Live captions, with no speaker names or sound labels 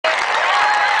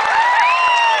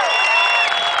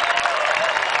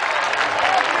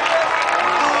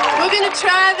gonna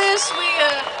try this.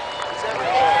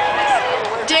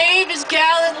 Dave is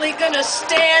gallantly gonna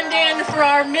stand in for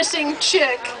our missing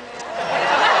chick.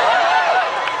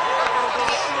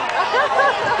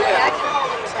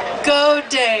 Go,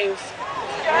 Dave.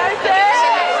 Go,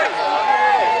 Dave.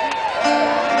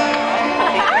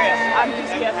 I'm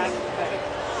just kidding.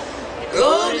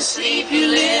 Go to sleep, you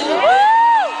little baby.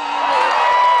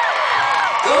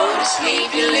 Go to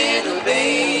sleep, you little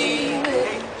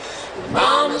baby.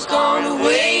 Mama's gone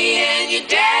away and your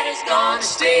daddy's gonna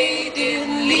stay.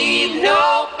 Didn't leave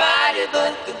nobody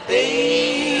but the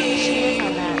baby.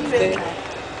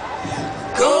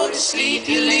 Go to sleep,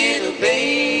 you little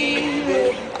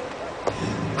baby.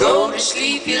 Go to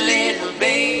sleep, you little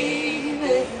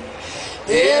baby.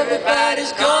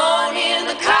 Everybody's gone in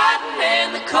the cotton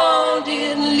and the corn.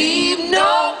 Didn't leave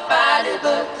nobody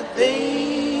but the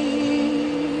baby.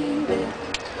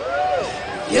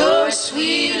 You're a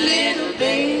sweet little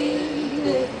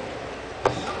baby.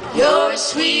 You're a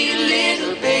sweet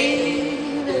little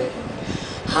baby.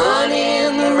 Honey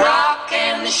in the rock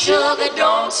and the sugar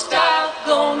don't stop.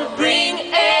 Gonna bring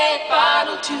a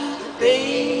bottle to the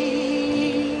baby.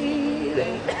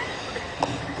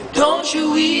 Don't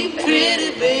you weep,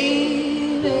 pretty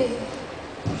baby.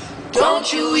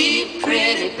 Don't you weep,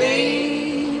 pretty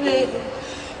baby.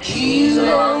 He's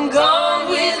long gone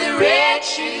with the red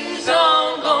shoes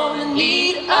on. Gonna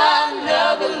need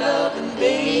another loving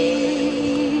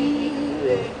baby.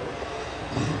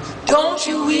 Don't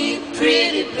you weep,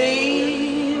 pretty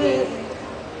baby.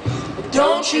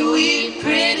 Don't you weep,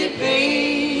 pretty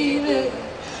baby.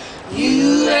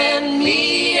 You and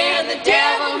me and the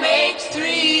devil makes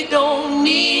three. Don't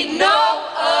need no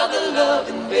other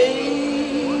loving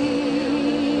baby.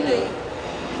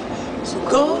 So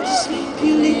go to sleep,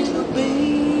 you little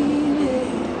baby.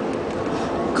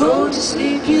 Go to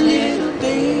sleep, you little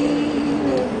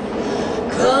baby.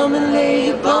 Come and lay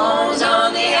your body